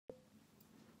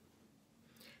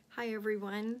Hi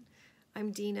everyone,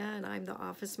 I'm Dena and I'm the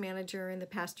office manager and the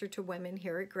pastor to women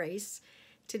here at Grace.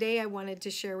 Today I wanted to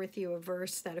share with you a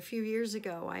verse that a few years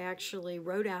ago I actually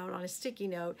wrote out on a sticky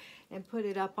note and put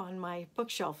it up on my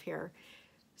bookshelf here.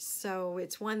 So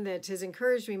it's one that has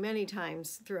encouraged me many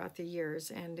times throughout the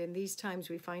years, and in these times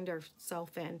we find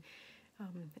ourselves in,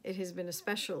 it has been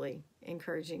especially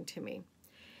encouraging to me.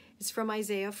 It's from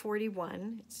Isaiah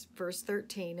 41, it's verse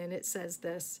 13, and it says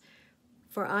this: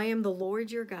 "For I am the Lord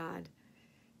your God,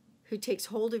 who takes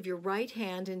hold of your right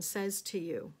hand and says to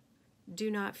you,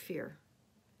 'Do not fear,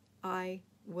 I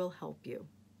will help you.'"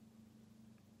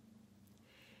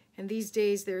 And these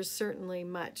days there's certainly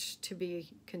much to be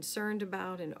concerned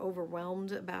about and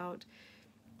overwhelmed about.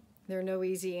 There are no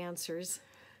easy answers.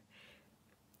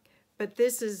 But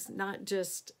this is not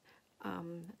just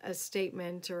a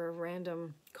statement or a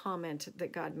random comment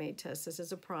that God made to us. This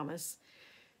is a promise.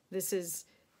 This is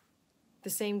the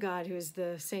same God who is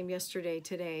the same yesterday,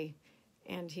 today,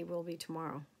 and he will be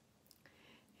tomorrow.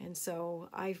 And so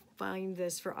I find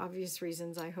this, for obvious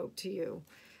reasons, I hope to you,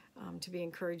 to be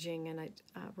encouraging, and it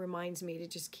reminds me to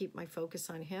just keep my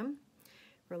focus on him,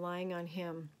 relying on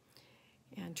him,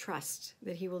 and trust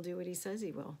that he will do what he says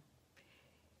he will.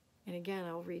 And again,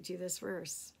 I'll read you this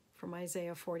verse from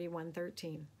Isaiah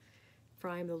 41:13. "For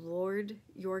I am the Lord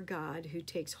your God, who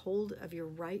takes hold of your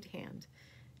right hand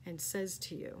and says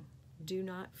to you, 'Do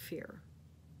not fear,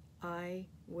 I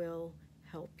will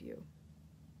help you.'"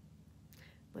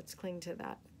 Let's cling to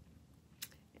that,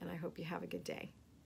 and I hope you have a good day.